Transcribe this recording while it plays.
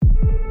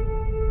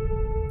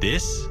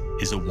This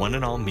is a One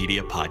and All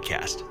Media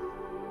podcast.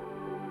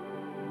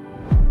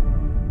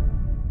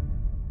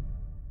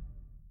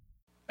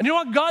 And you know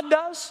what God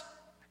does?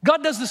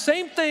 God does the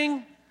same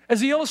thing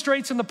as he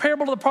illustrates in the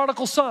parable of the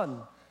prodigal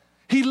son.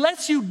 He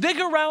lets you dig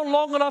around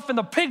long enough in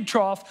the pig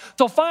trough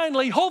till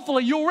finally,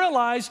 hopefully, you'll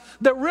realize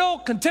that real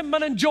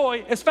contentment and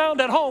joy is found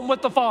at home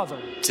with the Father.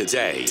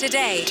 Today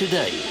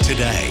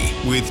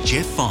with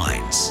Jeff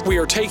Vines, we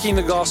are taking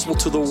the gospel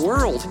to the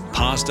world.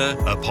 pastor,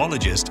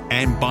 apologist,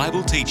 and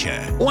Bible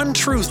teacher. One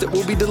truth that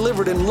will be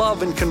delivered in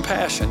love and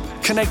compassion,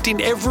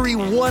 connecting every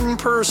one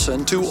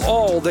person to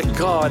all that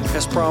God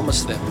has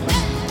promised them.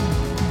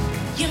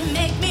 You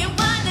make me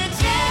wanna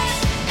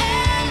dance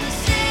and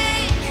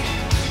sing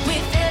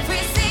with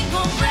every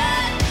single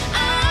breath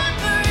I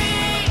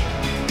breathe.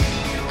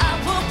 I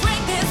will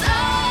bring this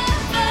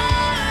offering.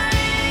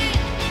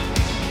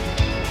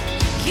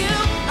 You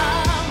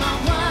are my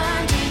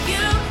wonder,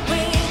 you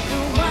bring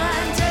the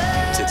wonder.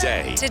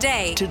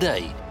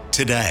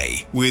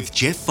 Today with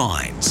Jeff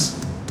Vines.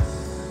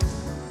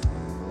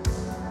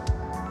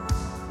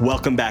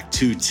 Welcome back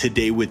to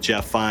Today with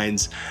Jeff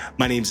Vines.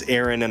 My name's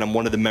Aaron, and I'm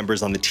one of the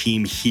members on the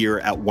team here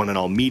at One and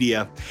All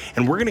Media.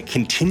 And we're going to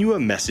continue a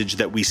message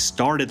that we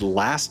started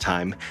last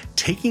time,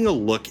 taking a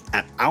look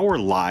at our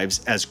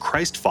lives as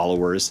Christ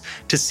followers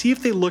to see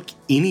if they look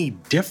any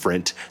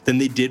different than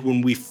they did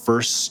when we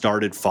first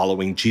started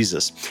following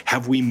Jesus.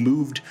 Have we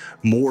moved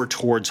more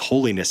towards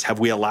holiness? Have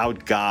we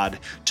allowed God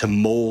to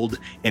mold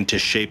and to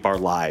shape our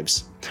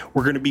lives?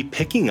 We're going to be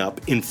picking up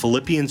in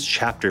Philippians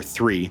chapter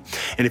 3,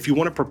 and if you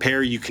want to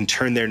prepare, you can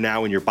turn there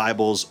now in your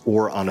Bibles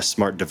or on a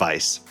smart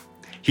device.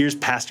 Here's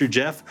Pastor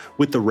Jeff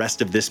with the rest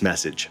of this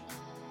message.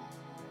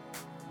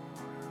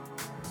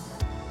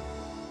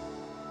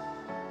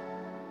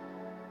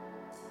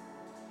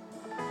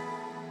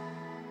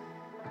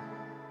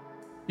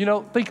 You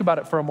know, think about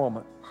it for a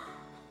moment.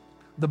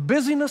 The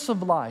busyness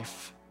of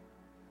life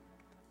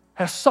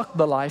has sucked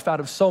the life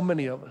out of so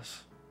many of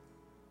us.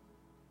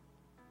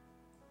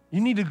 You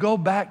need to go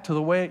back to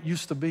the way it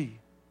used to be.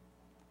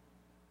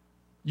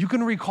 You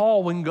can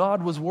recall when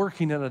God was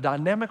working in a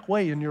dynamic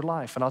way in your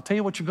life. And I'll tell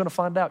you what you're going to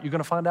find out. You're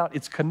going to find out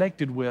it's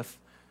connected with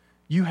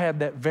you had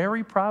that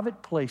very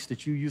private place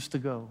that you used to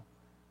go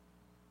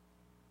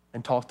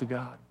and talk to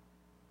God.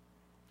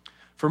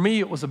 For me,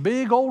 it was a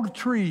big old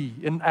tree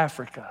in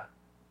Africa.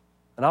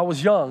 And I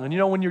was young. And you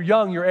know, when you're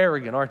young, you're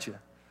arrogant, aren't you?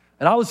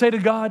 And I would say to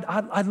God,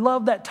 I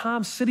love that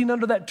time sitting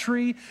under that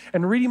tree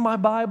and reading my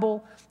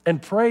Bible and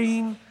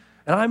praying.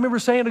 And I remember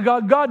saying to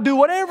God, God, do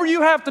whatever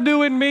you have to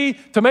do in me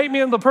to make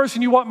me into the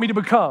person you want me to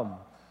become.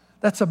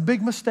 That's a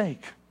big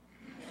mistake.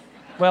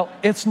 Well,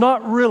 it's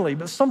not really,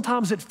 but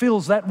sometimes it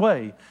feels that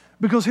way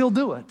because he'll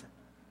do it.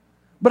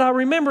 But I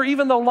remember,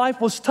 even though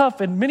life was tough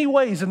in many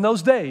ways in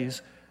those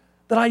days,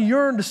 that I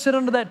yearned to sit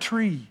under that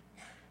tree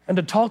and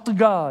to talk to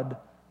God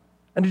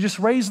and to just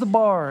raise the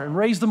bar and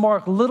raise the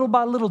mark little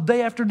by little,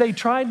 day after day,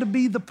 trying to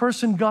be the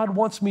person God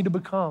wants me to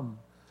become.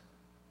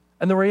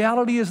 And the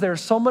reality is there are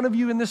so many of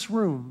you in this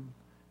room,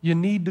 you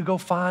need to go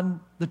find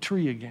the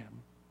tree again.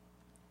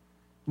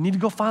 You need to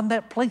go find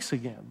that place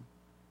again.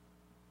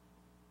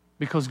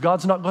 Because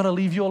God's not going to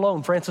leave you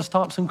alone. Francis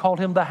Thompson called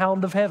him the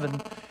hound of heaven.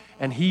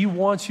 And he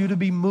wants you to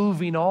be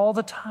moving all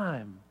the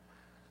time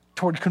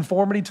toward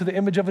conformity to the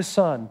image of his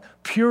Son,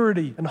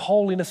 purity and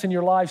holiness in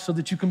your life so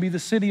that you can be the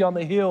city on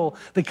the hill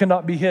that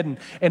cannot be hidden.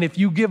 And if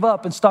you give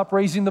up and stop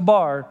raising the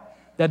bar,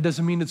 that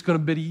doesn't mean it's going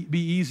to be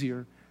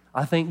easier.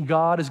 I think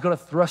God is going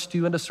to thrust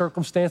you into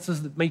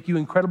circumstances that make you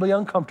incredibly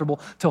uncomfortable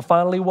till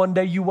finally one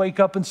day you wake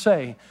up and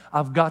say,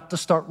 I've got to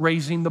start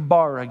raising the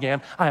bar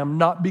again. I am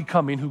not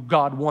becoming who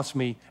God wants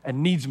me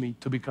and needs me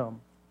to become.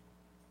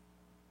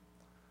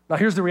 Now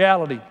here's the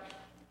reality.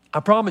 I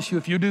promise you,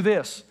 if you do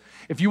this,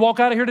 if you walk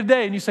out of here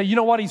today and you say, you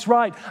know what, he's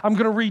right. I'm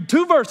going to read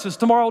 2 verses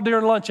tomorrow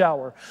during lunch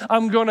hour.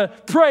 I'm going to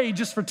pray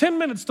just for 10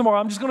 minutes tomorrow.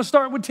 I'm just going to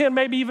start with 10,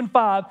 maybe even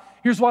 5.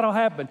 Here's what will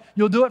happen.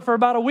 You'll do it for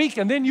about a week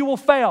and then you will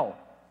fail.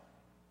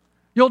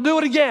 You'll do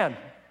it again.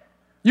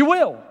 You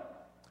will.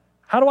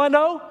 How do I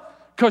know?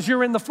 Because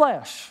you're in the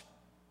flesh.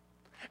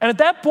 And at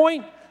that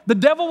point, the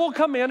devil will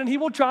come in and he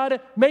will try to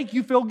make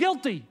you feel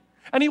guilty.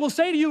 And he will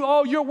say to you,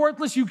 oh, you're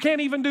worthless. You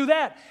can't even do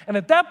that. And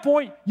at that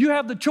point, you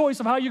have the choice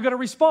of how you're going to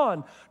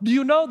respond. Do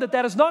you know that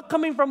that is not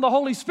coming from the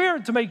Holy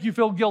Spirit to make you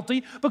feel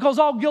guilty because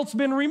all guilt's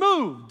been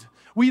removed?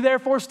 We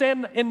therefore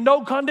stand in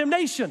no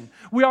condemnation.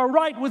 We are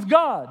right with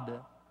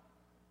God.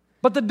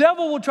 But the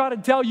devil will try to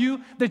tell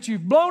you that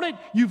you've blown it,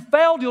 you've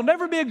failed, you'll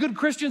never be a good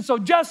Christian, so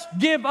just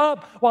give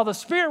up, while the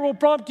Spirit will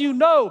prompt you,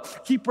 no,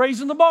 keep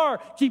raising the bar,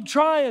 keep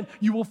trying.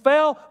 You will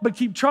fail, but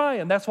keep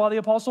trying. That's why the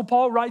Apostle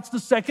Paul writes the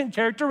second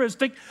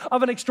characteristic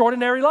of an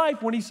extraordinary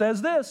life when he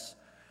says this,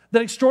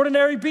 that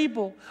extraordinary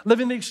people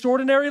living the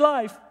extraordinary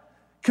life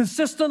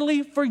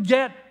consistently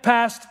forget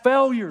past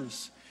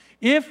failures.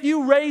 If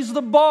you raise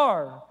the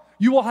bar,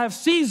 you will have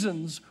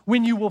seasons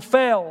when you will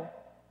fail.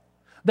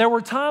 There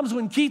were times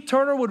when Keith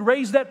Turner would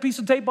raise that piece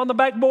of tape on the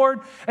backboard,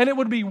 and it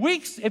would be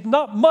weeks, if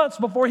not months,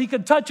 before he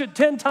could touch it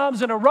 10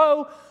 times in a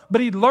row,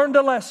 but he'd learned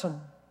a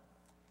lesson.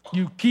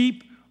 You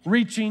keep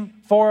reaching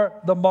for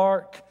the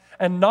mark,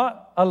 and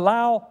not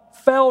allow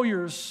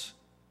failures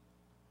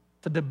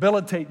to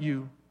debilitate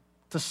you,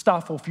 to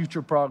stifle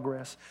future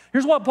progress.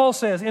 Here's what Paul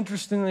says,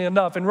 interestingly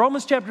enough. In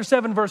Romans chapter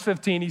 7, verse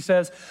 15, he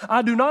says,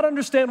 I do not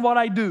understand what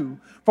I do,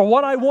 for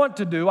what I want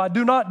to do, I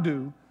do not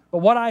do, but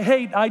what I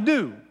hate, I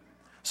do.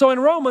 So in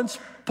Romans,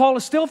 Paul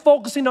is still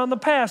focusing on the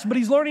past, but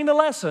he's learning a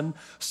lesson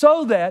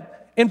so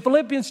that in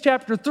Philippians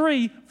chapter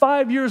 3,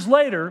 5 years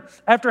later,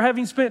 after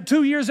having spent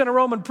 2 years in a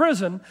Roman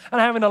prison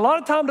and having a lot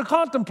of time to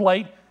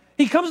contemplate,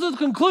 he comes to the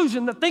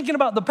conclusion that thinking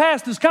about the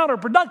past is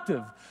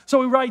counterproductive.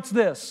 So he writes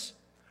this,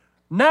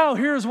 now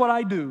here's what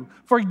I do.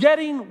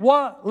 Forgetting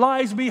what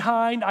lies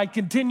behind, I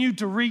continue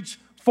to reach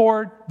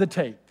for the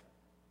tape.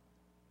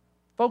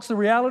 Folks, the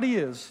reality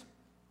is,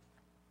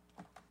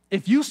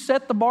 if you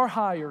set the bar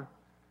higher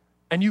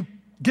and you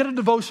get a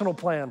devotional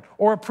plan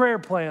or a prayer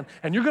plan,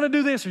 and you're going to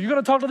do this, or you're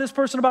going to talk to this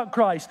person about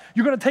Christ,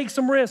 you're going to take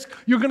some risk,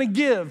 you're going to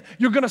give,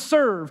 you're going to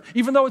serve,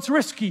 even though it's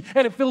risky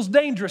and it feels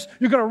dangerous,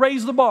 you're going to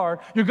raise the bar,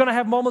 you're going to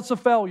have moments of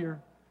failure.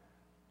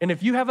 And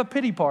if you have a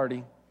pity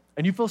party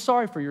and you feel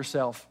sorry for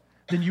yourself,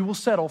 then you will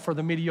settle for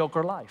the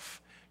mediocre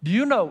life. Do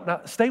you know,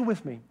 now stay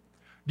with me,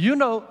 do you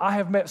know I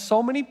have met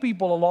so many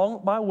people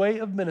along my way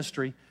of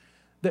ministry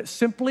that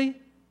simply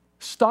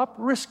stop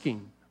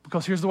risking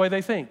because here's the way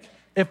they think.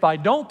 If I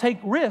don't take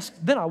risk,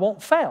 then I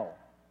won't fail.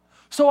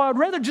 So I'd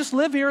rather just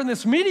live here in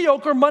this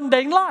mediocre,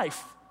 mundane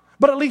life.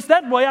 But at least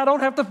that way I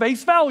don't have to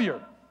face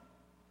failure.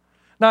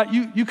 Now,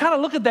 you kind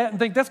of look at that and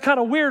think that's kind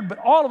of weird, but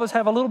all of us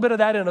have a little bit of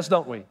that in us,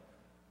 don't we?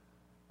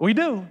 We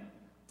do.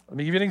 Let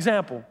me give you an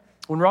example.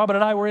 When Robin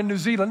and I were in New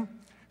Zealand,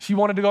 she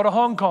wanted to go to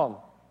Hong Kong.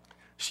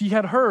 She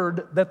had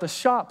heard that the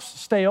shops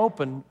stay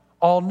open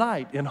all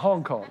night in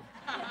Hong Kong.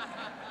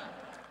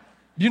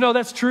 Do you know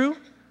that's true?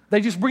 They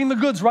just bring the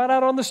goods right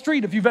out on the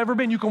street. If you've ever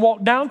been, you can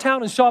walk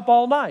downtown and shop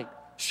all night.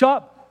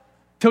 Shop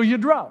till you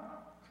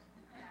drop.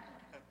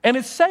 And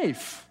it's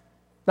safe.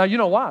 Now, you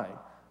know why?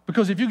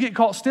 Because if you get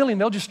caught stealing,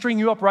 they'll just string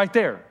you up right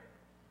there.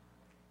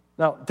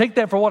 Now, take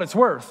that for what it's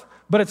worth,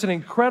 but it's an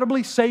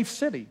incredibly safe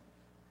city.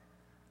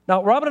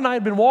 Now, Robin and I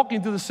had been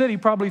walking through the city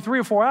probably 3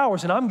 or 4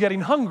 hours, and I'm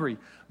getting hungry,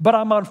 but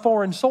I'm on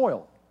foreign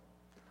soil.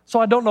 So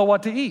I don't know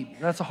what to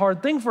eat. That's a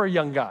hard thing for a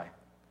young guy.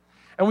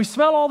 And we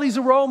smell all these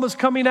aromas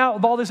coming out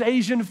of all this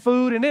Asian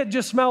food, and it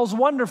just smells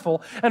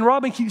wonderful. And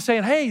Robin keeps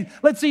saying, hey,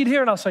 let's eat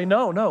here. And I'll say,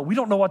 no, we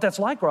don't know what that's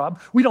like,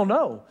 Rob. We don't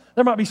know.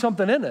 There might be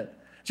something in it.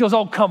 She goes,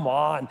 oh, come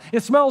on.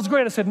 It smells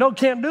great. I said, no,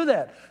 can't do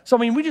that. So,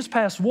 we just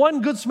passed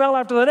one good smell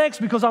after the next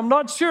because I'm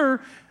not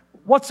sure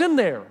what's in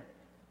there.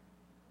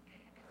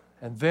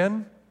 And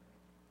then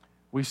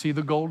we see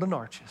the golden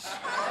arches.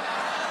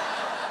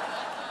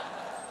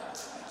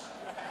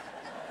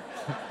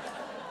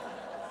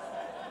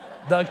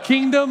 The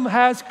kingdom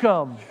has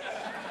come.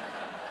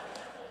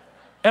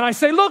 And I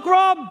say, look,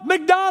 Rob,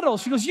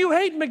 McDonald's. She goes, you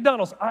hate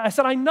McDonald's. I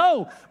said, I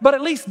know, but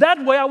at least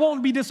that way I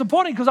won't be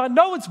disappointed because I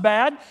know it's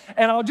bad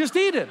and I'll just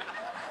eat it.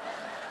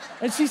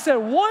 And she said,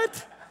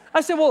 what?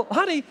 I said, well,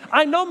 honey,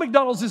 I know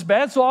McDonald's is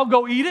bad, so I'll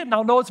go eat it and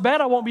I'll know it's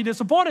bad. I won't be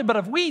disappointed. But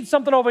if we eat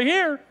something over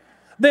here,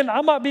 then I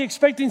might be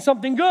expecting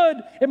something good.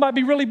 It might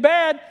be really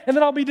bad, and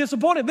then I'll be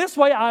disappointed. This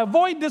way I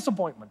avoid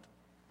disappointment.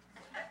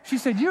 She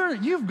said,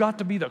 you've got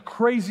to be the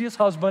craziest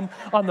husband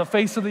on the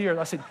face of the earth.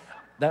 I said,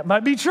 that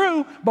might be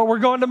true, but we're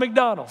going to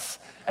McDonald's.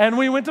 And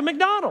we went to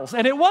McDonald's,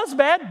 and it was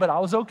bad, but I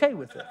was okay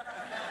with it.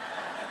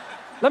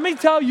 Let me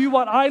tell you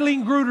what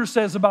Eileen Gruder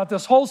says about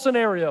this whole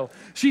scenario.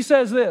 She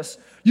says this,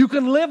 you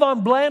can live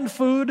on bland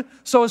food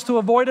so as to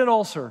avoid an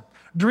ulcer.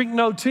 Drink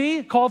no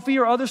tea, coffee,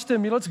 or other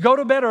stimulants. Go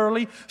to bed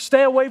early.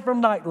 Stay away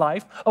from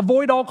nightlife.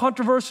 Avoid all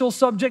controversial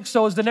subjects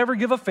so as to never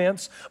give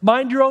offense.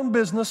 Mind your own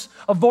business.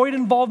 Avoid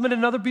involvement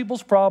in other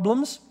people's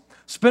problems.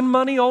 Spend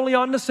money only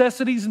on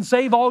necessities and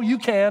save all you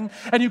can,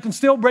 and you can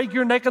still break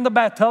your neck in the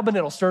bathtub and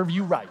it'll serve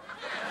you right.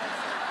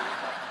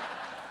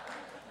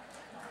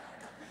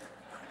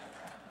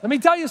 Let me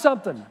tell you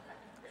something.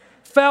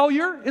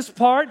 Failure is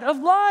part of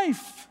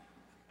life.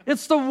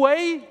 It's the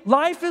way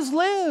life is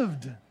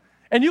lived.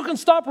 And you can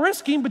stop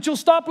risking, but you'll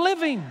stop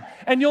living.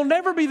 And you'll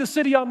never be the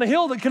city on the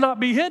hill that cannot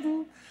be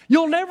hidden.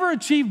 You'll never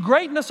achieve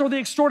greatness or the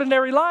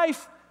extraordinary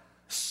life.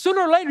 Sooner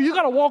or later, you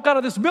got to walk out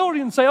of this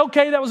building and say,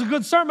 okay, that was a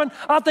good sermon.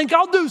 I think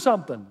I'll do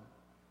something.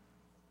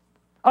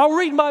 I'll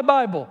read my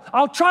Bible.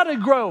 I'll try to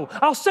grow.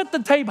 I'll set the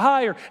tape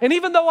higher. And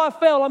even though I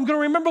fail, I'm going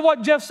to remember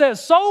what Jeff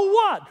says. So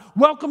what?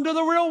 Welcome to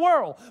the real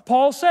world.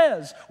 Paul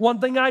says, one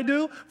thing I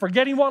do,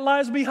 forgetting what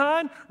lies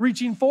behind,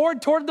 reaching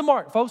forward toward the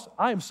mark. Folks,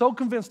 I am so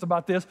convinced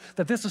about this,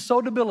 that this is so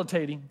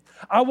debilitating.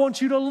 I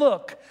want you to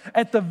look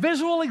at the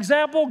visual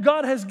example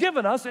God has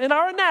given us in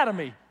our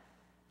anatomy.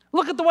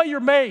 Look at the way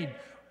you're made.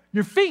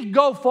 Your feet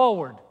go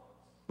forward,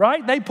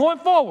 right? They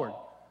point forward.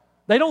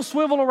 They don't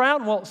swivel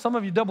around. Well, some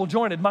of you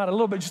double-jointed might a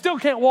little bit. You still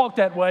can't walk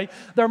that way.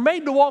 They're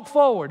made to walk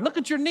forward. Look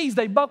at your knees.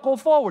 They buckle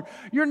forward.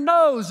 Your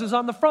nose is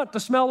on the front to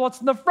smell what's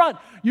in the front.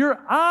 Your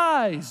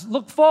eyes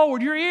look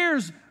forward. Your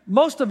ears,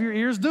 most of your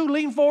ears do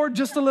lean forward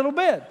just a little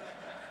bit.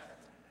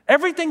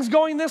 Everything's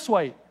going this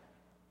way.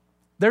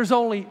 there's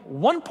only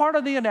one part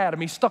of the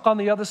anatomy stuck on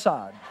the other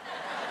side.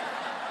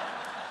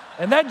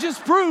 And that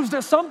just proves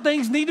that some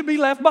things need to be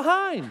left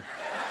behind.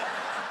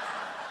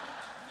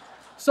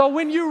 So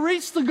when you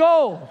reach the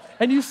goal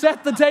and you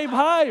set the tape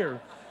higher,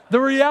 the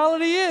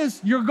reality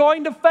is you're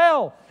going to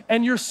fail.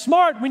 And you're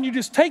smart when you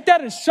just take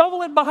that and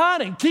shovel it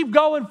behind and keep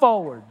going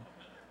forward.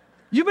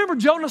 You remember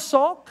Jonas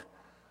Salk,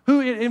 who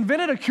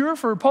invented a cure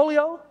for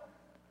polio?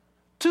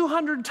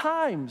 200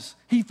 times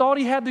he thought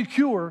he had the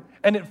cure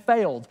and it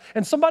failed.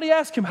 And somebody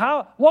asked him,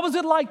 what was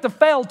it like to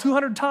fail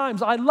 200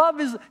 times? I love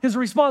his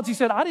response. He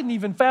said, I didn't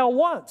even fail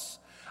once.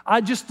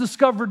 I just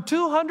discovered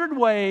 200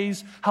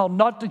 ways how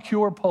not to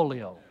cure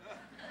polio.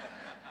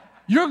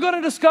 You're going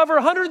to discover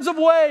hundreds of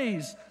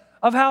ways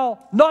of how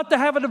not to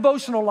have a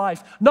devotional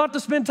life, not to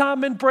spend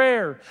time in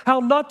prayer, how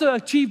not to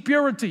achieve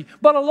purity.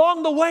 But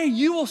along the way,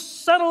 you will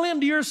settle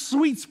into your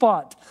sweet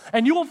spot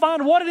and you will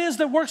find what it is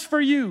that works for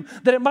you.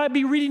 That it might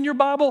be reading your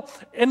Bible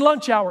in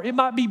lunch hour. It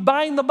might be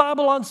buying the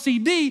Bible on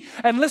CD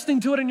and listening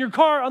to it in your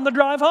car on the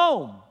drive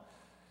home.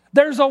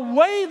 There's a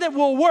way that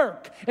will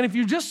work. And if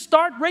you just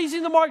start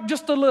raising the mark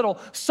just a little,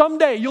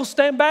 someday you'll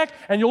stand back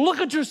and you'll look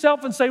at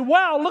yourself and say,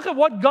 wow, look at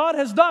what God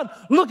has done.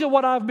 Look at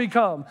what I've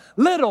become.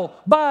 Little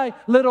by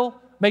little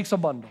makes a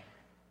bundle.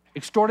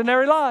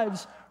 Extraordinary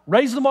lives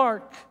raise the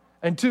mark.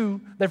 And 2,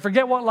 they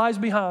forget what lies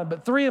behind.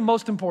 But 3, and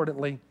most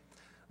importantly,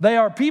 they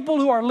are people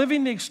who are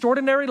living the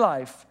extraordinary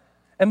life,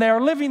 and they are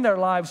living their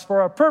lives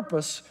for a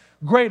purpose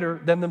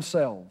greater than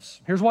themselves.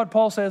 Here's what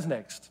Paul says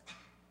next.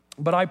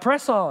 But I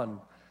press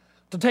on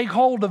to take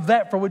hold of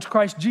that for which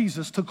Christ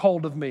Jesus took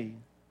hold of me.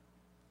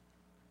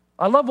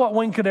 I love what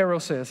Wayne Cadero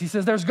says. He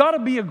says, there's got to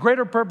be a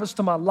greater purpose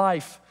to my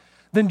life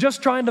than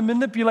just trying to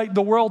manipulate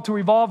the world to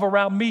revolve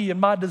around me and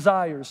my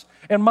desires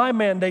and my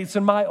mandates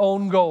and my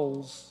own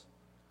goals.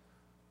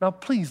 Now,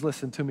 please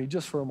listen to me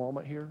just for a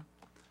moment here.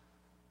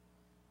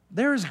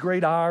 There is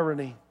great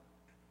irony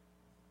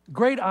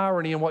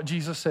in what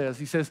Jesus says.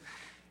 He says,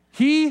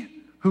 he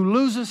who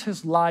loses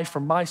his life for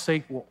my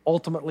sake will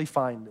ultimately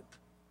find it.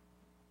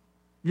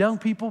 Young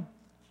people,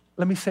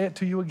 let me say it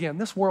to you again.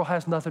 This world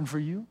has nothing for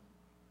you.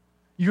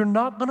 You're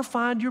not going to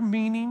find your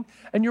meaning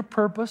and your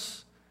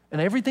purpose and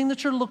everything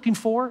that you're looking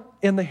for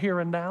in the here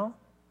and now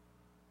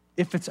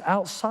if it's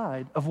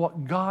outside of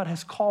what God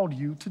has called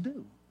you to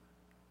do.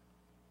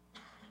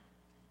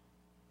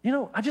 You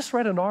know, I just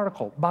read an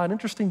article by an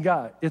interesting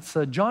guy. It's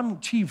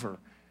John Cheever.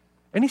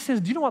 And he says,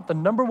 do you know what the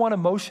number one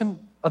emotion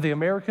of the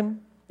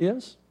American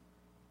is?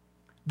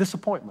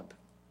 Disappointment.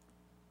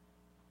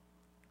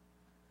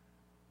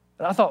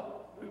 And I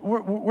thought,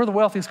 we're the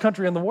wealthiest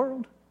country in the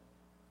world.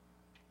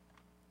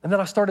 And then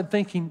I started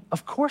thinking,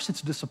 of course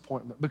it's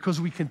disappointment because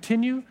we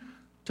continue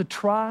to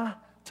try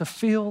to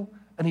fill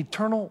an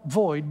eternal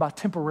void by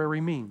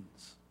temporary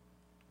means.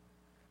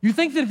 You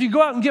think that if you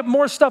go out and get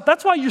more stuff,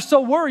 that's why you're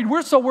so worried.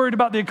 We're so worried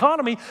about the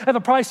economy and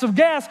the price of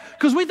gas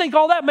because we think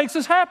all that makes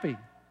us happy.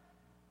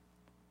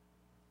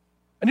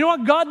 And you know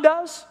what God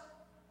does?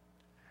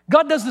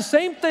 God does the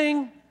same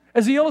thing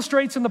as he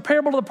illustrates in the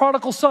parable of the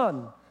prodigal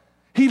son.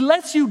 He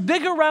lets you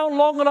dig around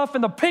long enough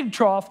in the pig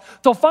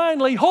trough till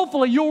finally,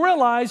 hopefully, you'll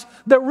realize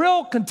that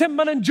real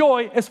contentment and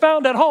joy is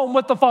found at home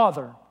with the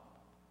Father.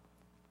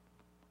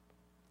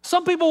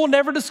 Some people will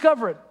never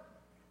discover it.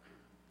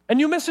 And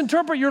you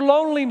misinterpret your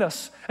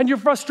loneliness and your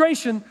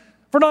frustration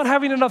for not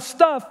having enough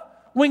stuff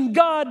when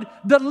God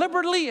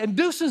deliberately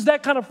induces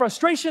that kind of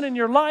frustration in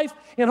your life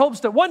in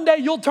hopes that one day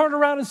you'll turn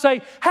around and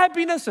say,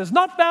 happiness is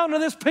not found in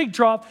this pig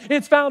trough,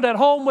 it's found at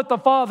home with the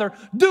Father,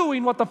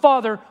 doing what the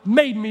Father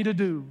made me to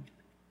do.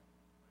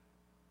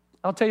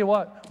 I'll tell you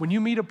what, when you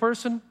meet a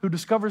person who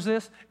discovers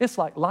this, it's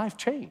like life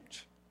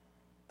change.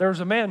 There's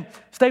a man,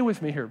 stay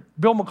with me here,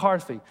 Bill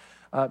McCarthy.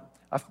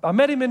 I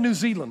met him in New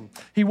Zealand.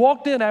 He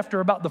walked in after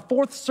about the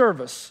 4th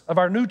service of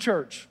our new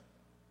church.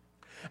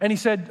 And he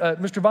said,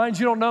 Mr. Vines,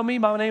 you don't know me.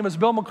 My name is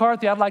Bill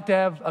McCarthy. I'd like to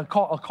have a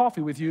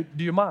coffee with you.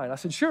 Do you mind? I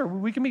said, sure,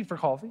 we can meet for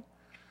coffee.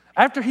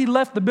 After he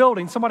left the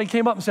building, somebody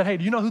came up and said, hey,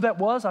 do you know who that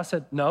was? I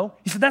said, no.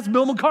 He said, that's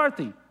Bill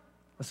McCarthy.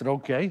 I said,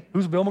 okay,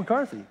 who's Bill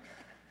McCarthy?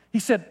 He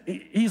said,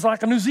 he's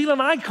like a New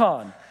Zealand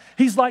icon.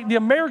 He's like the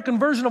American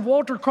version of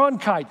Walter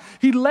Cronkite.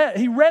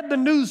 He read the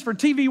news for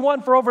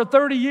TV1 for over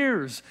 30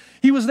 years.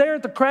 He was there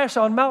at the crash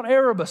on Mount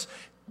Erebus.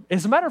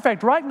 As a matter of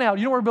fact, right now,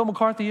 you know where Bill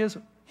McCarthy is?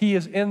 He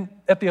is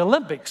at the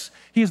Olympics.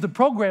 He is the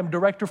program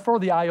director for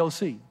the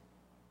IOC.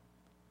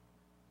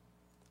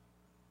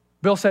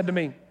 Bill said to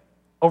me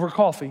over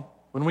coffee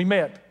when we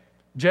met,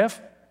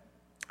 Jeff,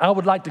 I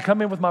would like to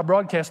come in with my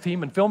broadcast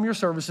team and film your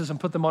services and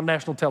put them on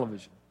national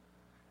television.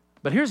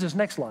 But here's his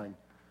next line.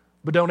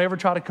 But don't ever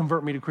try to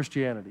convert me to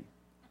Christianity.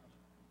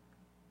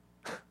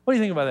 What do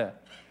you think about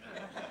that?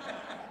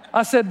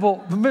 I said,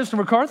 well, Mr.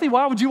 McCarthy,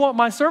 why would you want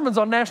my sermons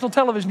on national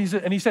television?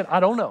 He said, I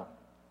don't know.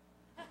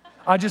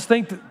 I just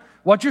think that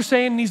what you're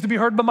saying needs to be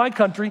heard by my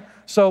country,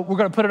 so we're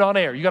going to put it on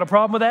air. You got a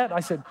problem with that? I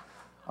said,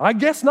 I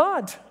guess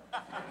not.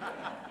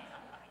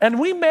 And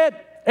we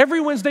met every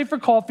Wednesday for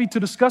coffee to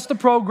discuss the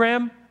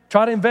program,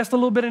 try to invest a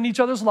little bit in each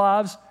other's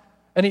lives.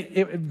 And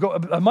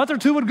a month or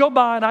two would go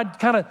by, and I'd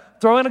kind of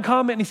throw in a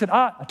comment, and he said,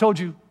 I told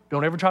you,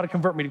 don't ever try to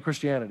convert me to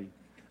Christianity.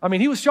 I mean,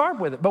 he was sharp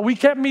with it, but we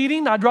kept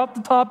meeting. I dropped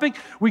the topic.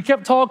 We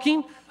kept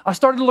talking. I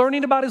started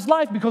learning about his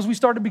life because we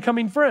started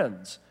becoming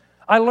friends.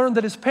 I learned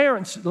that his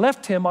parents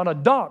left him on a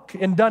dock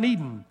in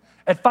Dunedin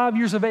at 5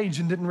 years of age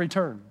and didn't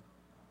return.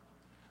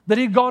 That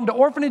he'd gone to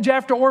orphanage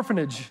after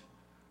orphanage,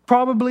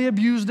 probably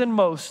abused in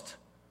most.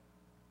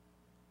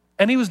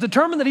 And he was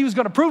determined that he was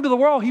going to prove to the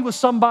world he was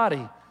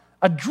somebody,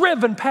 a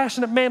driven,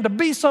 passionate man to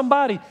be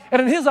somebody.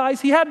 And in his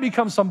eyes, he had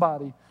become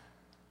somebody.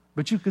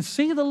 But you could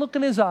see the look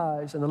in his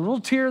eyes and the little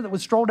tear that would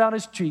stroll down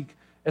his cheek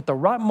at the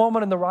right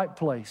moment in the right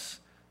place,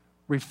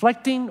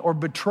 reflecting or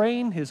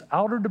betraying his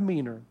outer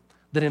demeanor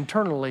that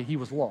internally he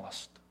was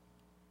lost.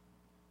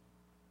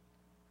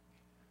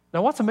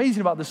 Now, what's amazing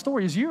about this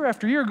story is year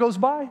after year goes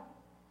by.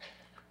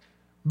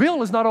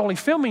 Bill is not only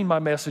filming my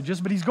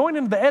messages, but he's going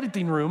into the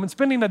editing room and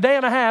spending a day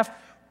and a half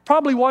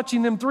probably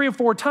watching them 3 or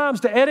 4 times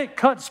to edit,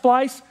 cut,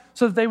 splice,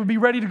 so that they would be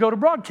ready to go to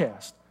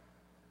broadcast.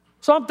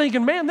 So I'm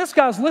thinking, man, this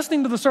guy's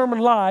listening to the sermon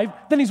live,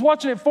 then he's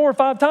watching it 4 or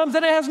 5 times,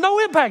 and it has no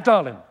impact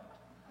on him.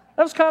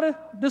 That was kind of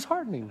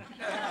disheartening.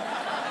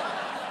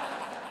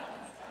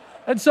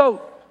 And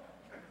so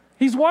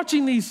he's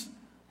watching these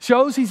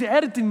shows, he's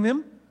editing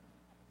them,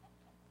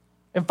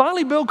 and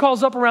finally Bill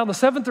calls up around the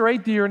 7th or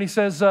 8th year, and he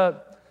says,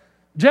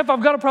 Jeff,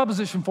 I've got a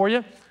proposition for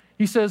you.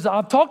 He says,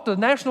 I've talked to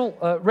national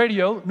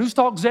radio, News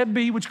Talk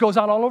ZB, which goes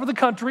out all over the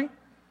country.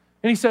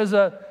 And he says,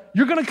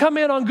 you're going to come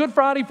in on Good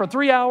Friday for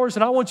 3 hours,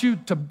 and I want you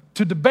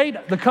to debate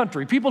the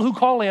country, people who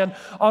call in,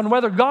 on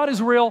whether God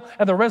is real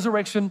and the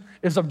resurrection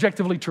is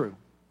objectively true.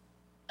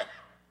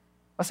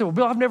 I said, well,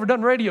 Bill, I've never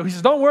done radio. He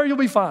says, don't worry, you'll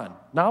be fine.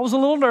 Now, I was a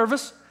little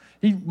nervous.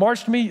 He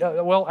marched me,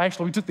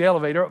 actually, we took the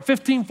elevator up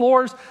 15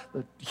 floors,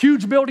 a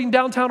huge building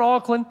downtown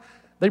Auckland.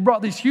 They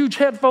brought these huge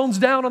headphones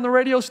down on the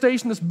radio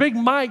station, this big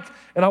mic,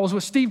 and I was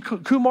with Steve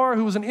Kumar,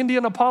 who was an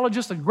Indian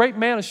apologist, a great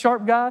man, a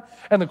sharp guy,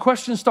 and the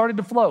questions started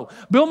to flow.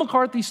 Bill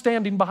McCarthy's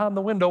standing behind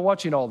the window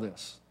watching all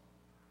this.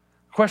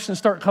 Questions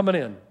start coming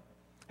in,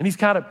 and he's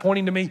kind of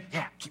pointing to me,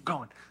 yeah, keep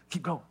going.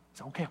 I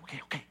said,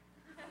 okay.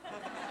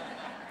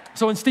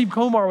 So when Steve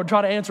Kumar would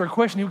try to answer a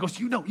question, he would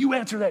go, you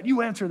answer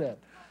that.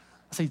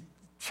 I say,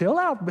 chill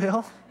out,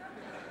 Bill.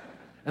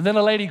 And then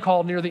a lady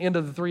called near the end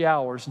of the 3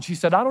 hours, and she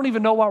said, I don't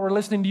even know why we're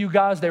listening to you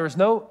guys. There is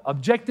no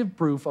objective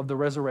proof of the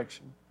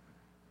resurrection.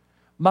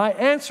 My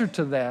answer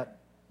to that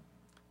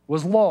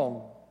was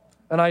long,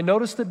 and I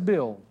noticed that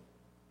Bill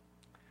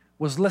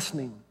was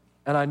listening,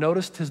 and I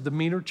noticed his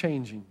demeanor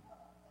changing.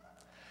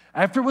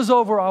 After it was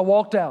over, I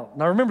walked out.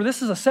 Now remember,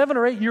 this is a 7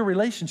 or 8 year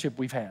relationship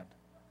we've had.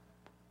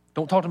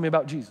 Don't talk to me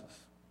about Jesus.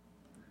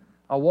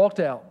 I walked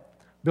out.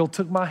 Bill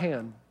took my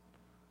hand,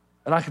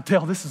 and I could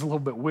tell this is a little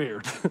bit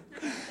weird.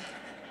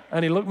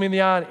 And he looked me in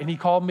the eye, and he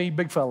called me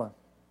big fella.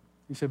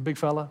 He said, big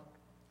fella,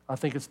 I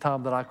think it's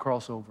time that I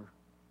cross over.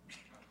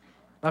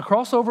 Now,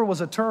 crossover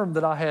was a term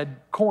that I had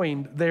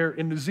coined there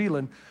in New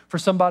Zealand for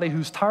somebody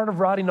who's tired of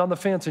riding on the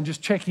fence and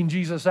just checking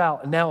Jesus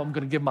out, and now I'm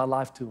going to give my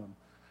life to him.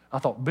 I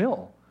thought,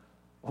 Bill,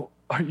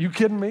 are you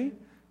kidding me?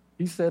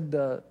 He said,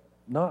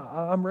 no,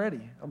 I'm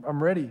ready.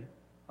 I'm ready.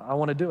 I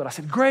want to do it. I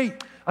said, great.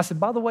 I said,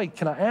 by the way,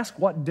 can I ask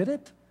what did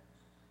it?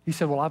 He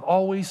said, well, I've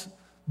always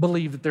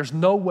believed that there's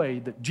no way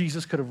that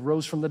Jesus could have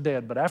rose from the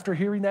dead, but after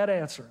hearing that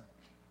answer,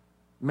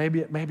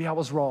 maybe I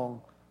was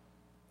wrong.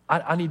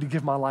 I need to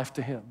give my life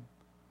to him.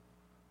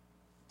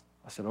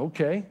 I said,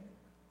 okay,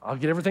 I'll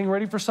get everything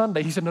ready for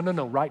Sunday. He said,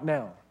 no, right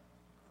now.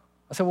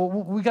 I said, well,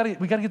 we got to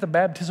get the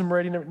baptism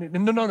ready.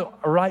 No,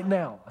 right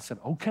now. I said,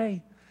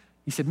 okay.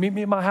 He said, meet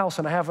me at my house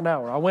in a half an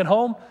hour. I went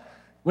home,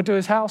 went to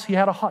his house. He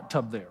had a hot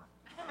tub there.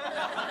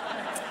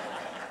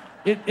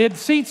 It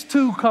seats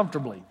 2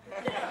 comfortably.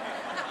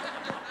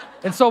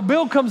 And so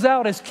Bill comes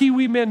out, as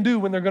Kiwi men do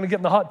when they're going to get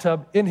in the hot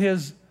tub, in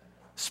his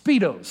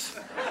Speedos,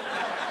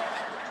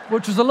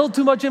 which was a little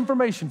too much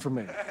information for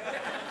me.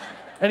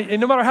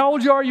 And no matter how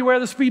old you are, you wear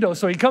the Speedos.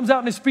 So he comes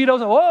out in his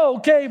Speedos, and whoa,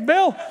 okay,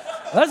 Bill,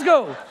 let's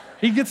go.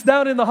 He gets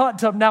down in the hot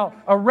tub. Now,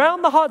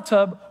 around the hot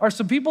tub are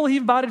some people he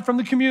invited from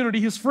the community,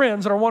 his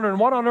friends, that are wondering,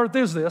 what on earth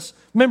is this?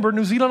 Remember,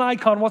 New Zealand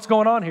icon, what's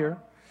going on here?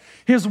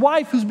 His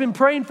wife, who's been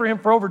praying for him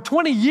for over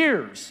 20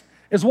 years,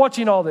 is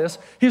watching all this.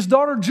 His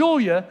daughter,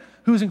 Julia,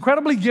 who's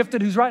incredibly gifted,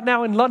 who's right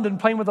now in London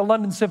playing with the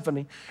London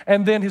Symphony,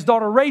 and then his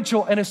daughter,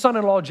 Rachel, and his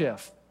son-in-law,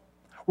 Jeff.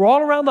 We're all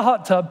around the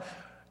hot tub.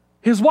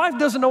 His wife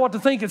doesn't know what to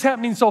think. It's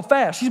happening so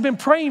fast. She's been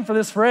praying for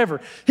this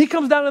forever. He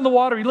comes down in the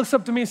water. He looks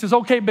up to me and says,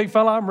 okay, big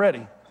fella, I'm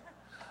ready.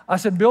 I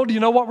said, Bill, do you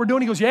know what we're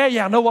doing? He goes,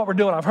 yeah, I know what we're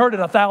doing. I've heard it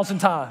 1,000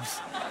 times.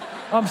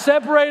 I'm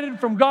separated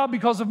from God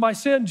because of my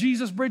sin.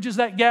 Jesus bridges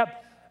that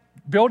gap.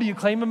 Bill, do you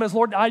claim him as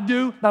Lord? I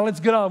do. Now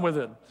let's get on with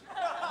it.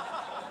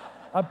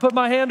 I put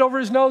my hand over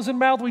his nose and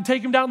mouth. We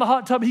take him down the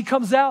hot tub. He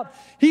comes out.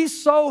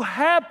 He's so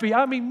happy.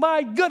 I mean,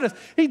 my goodness.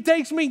 He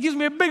takes me, gives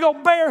me a big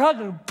old bear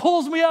hug and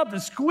pulls me up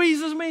and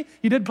squeezes me.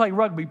 He did play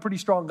rugby, pretty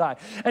strong guy.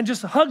 And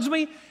just hugs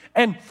me.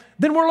 And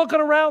then we're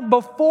looking around.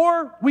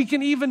 Before we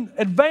can even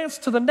advance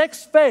to the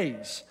next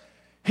phase,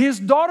 His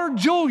daughter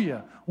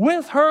Julia,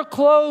 with her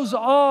clothes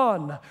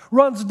on,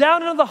 runs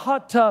down into the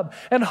hot tub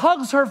and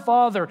hugs her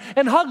father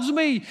and hugs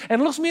me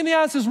and looks me in the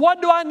eye and says,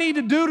 what do I need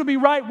to do to be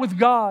right with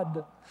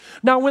God?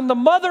 Now, when the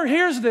mother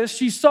hears this,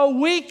 she's so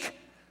weak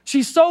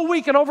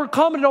and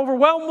overcome and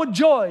overwhelmed with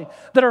joy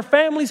that her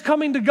family's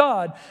coming to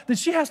God that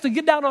she has to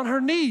get down on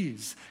her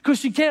knees because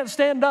she can't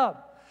stand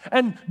up.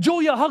 And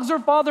Julia hugs her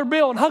father,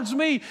 Bill, and hugs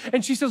me.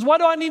 And she says, what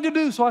do I need to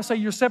do? So I say,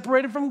 you're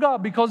separated from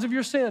God because of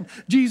your sin.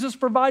 Jesus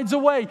provides a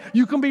way.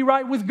 You can be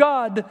right with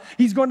God.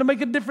 He's going to make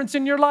a difference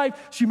in your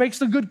life. She makes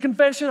the good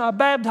confession. I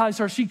baptize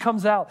her. She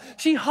comes out.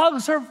 She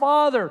hugs her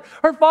father.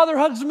 Her father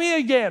hugs me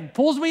again,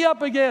 pulls me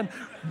up again.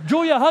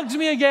 Julia hugs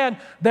me again.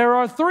 There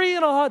are 3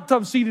 in a hot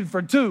tub seated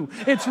for 2.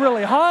 It's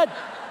really hot.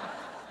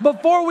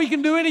 Before we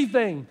can do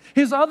anything,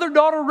 his other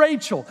daughter,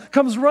 Rachel,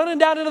 comes running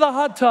down into the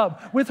hot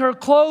tub with her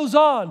clothes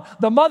on.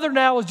 The mother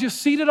now is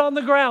just seated on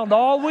the ground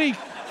all week.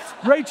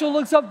 Rachel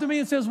looks up to me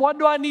and says, what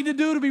do I need to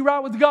do to be right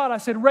with God? I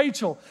said,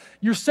 Rachel,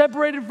 you're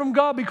separated from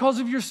God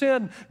because of your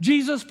sin.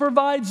 Jesus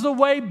provides the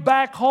way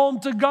back home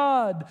to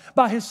God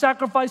by his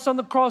sacrifice on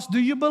the cross. Do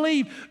you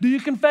believe? Do you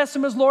confess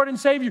him as Lord and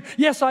Savior?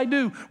 Yes, I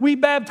do. We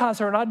baptize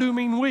her, and I do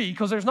mean we,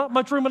 because there's not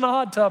much room in the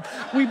hot tub.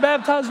 We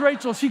baptize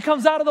Rachel. She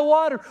comes out of the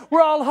water.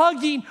 We're all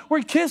hugging.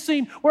 We're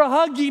kissing. We're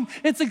hugging.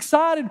 It's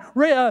excited.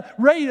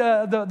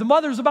 The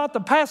mother's about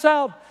to pass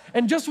out.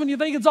 And just when you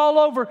think it's all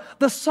over,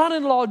 the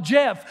son-in-law,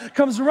 Jeff,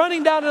 comes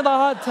running down to the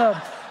hot tub.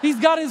 He's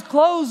got his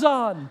clothes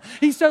on.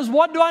 He says,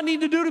 what do I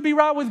need to do to be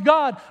right with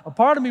God? A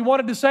part of me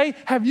wanted to say,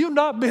 have you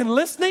not been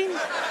listening?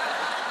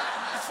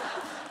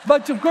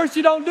 But of course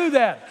you don't do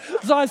that.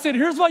 So I said,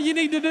 here's what you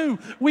need to do.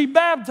 We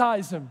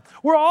baptize him.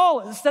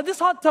 This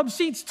hot tub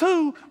seats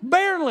 2,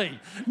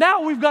 barely.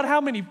 Now we've got how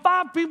many?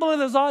 5 people in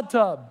this hot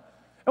tub.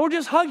 And we're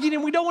just hugging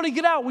him. We don't want to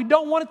get out. We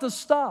don't want it to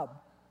stop.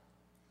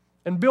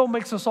 And Bill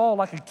makes us all,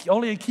 like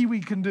only a Kiwi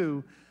can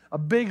do, a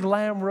big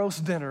lamb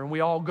roast dinner. And we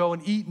all go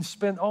and eat and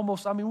spend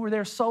we're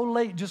there so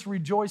late just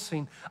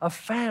rejoicing. A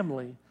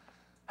family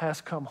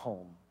has come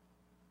home.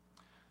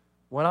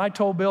 When I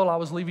told Bill I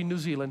was leaving New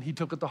Zealand, he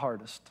took it the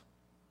hardest.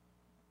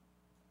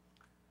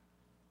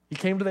 He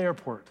came to the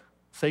airport,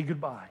 say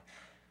goodbye.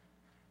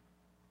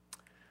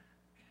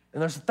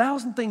 And there's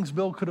 1,000 things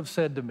Bill could have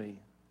said to me.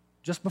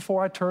 Just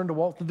before I turned to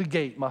walk through the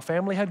gate, my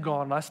family had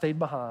gone and I stayed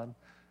behind.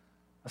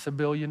 I said,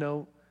 Bill, you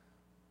know,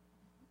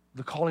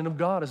 the calling of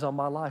God is on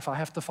my life. I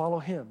have to follow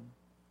him. And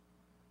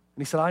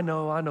he said, I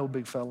know,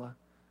 big fella.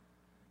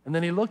 And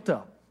then he looked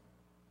up,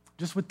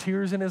 just with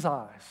tears in his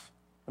eyes.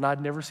 And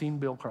I'd never seen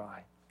Bill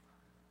cry.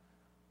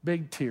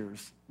 Big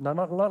tears.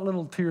 Not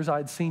little tears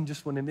I'd seen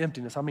just when in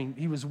emptiness. I mean,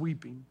 he was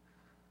weeping.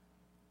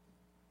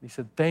 He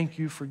said, thank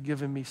you for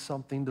giving me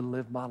something to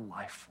live my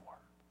life for.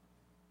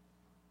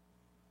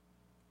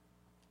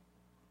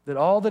 That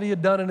all that he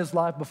had done in his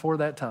life before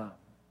that time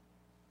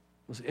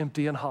was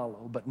empty and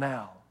hollow, but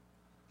now,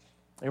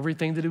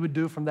 everything that he would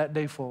do from that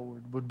day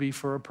forward would be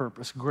for a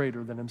purpose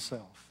greater than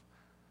himself.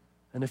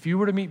 And if you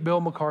were to meet Bill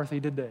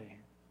McCarthy today,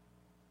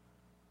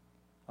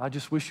 I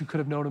just wish you could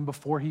have known him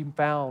before he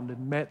found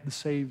and met the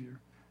Savior,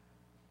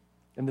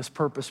 and this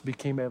purpose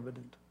became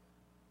evident.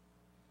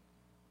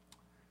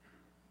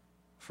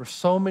 For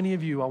so many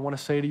of you, I want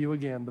to say to you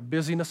again, the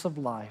busyness of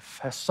life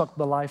has sucked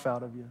the life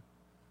out of you.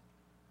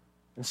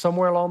 And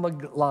somewhere along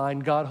the line,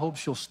 God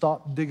hopes you'll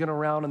stop digging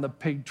around in the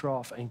pig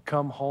trough and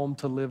come home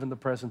to live in the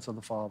presence of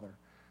the Father.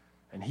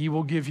 And he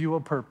will give you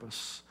a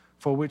purpose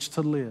for which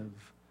to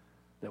live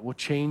that will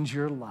change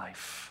your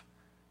life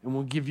and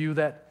will give you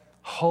that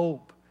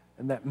hope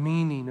and that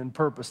meaning and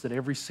purpose that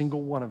every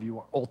single one of you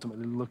are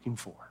ultimately looking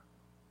for.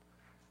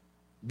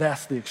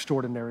 That's the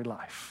extraordinary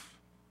life.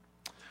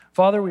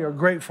 Father, we are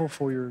grateful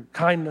for your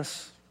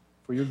kindness,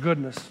 for your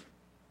goodness.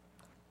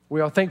 We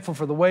are thankful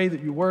for the way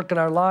that you work in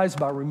our lives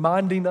by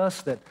reminding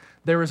us that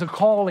there is a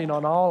calling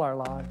on all our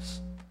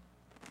lives.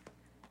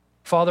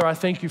 Father, I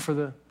thank you for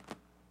the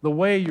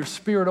way your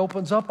Spirit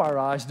opens up our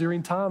eyes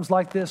during times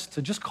like this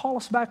to just call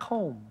us back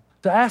home,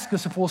 to ask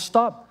us if we'll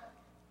stop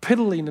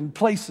piddling in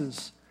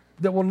places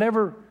that will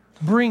never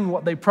bring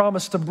what they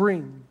promise to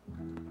bring,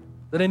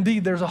 that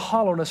indeed there's a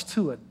hollowness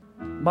to it.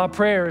 My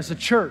prayer as a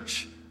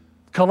church,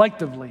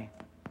 collectively,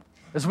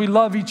 as we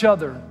love each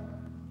other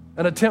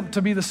and attempt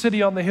to be the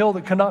city on the hill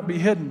that cannot be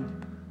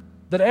hidden,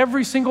 that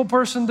every single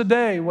person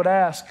today would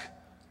ask,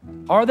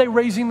 are they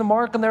raising the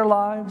mark in their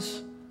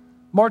lives,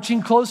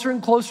 marching closer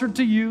and closer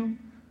to you,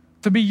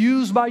 to be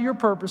used by your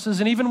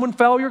purposes? And even when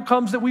failure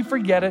comes that we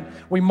forget it,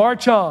 we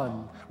march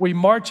on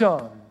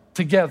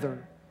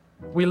together.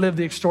 We live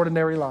the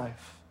extraordinary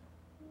life.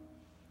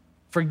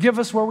 Forgive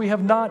us where we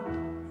have not.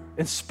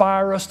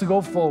 Inspire us to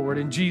go forward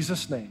in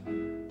Jesus'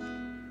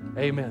 name.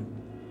 Amen.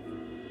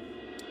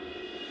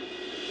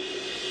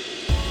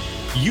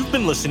 You've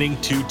been listening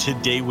to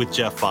Today with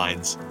Jeff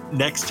Vines.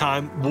 Next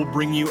time, we'll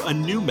bring you a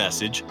new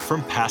message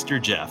from Pastor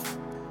Jeff.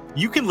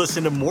 You can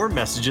listen to more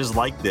messages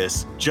like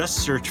this. Just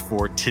search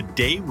for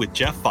Today with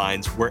Jeff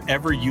Vines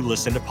wherever you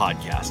listen to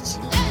podcasts.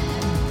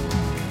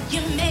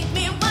 You make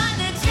me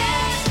wanna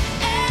dance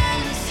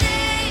and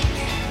sing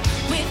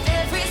with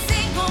every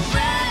single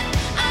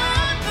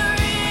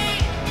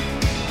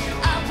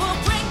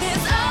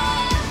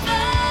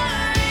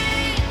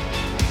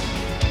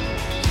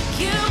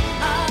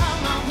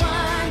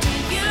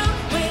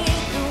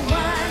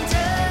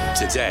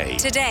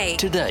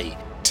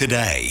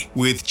Today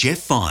with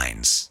Jeff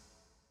Vines.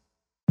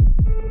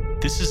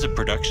 This is a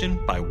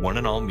production by One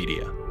and All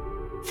Media.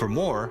 For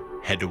more,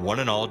 head to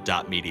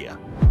oneandall.media.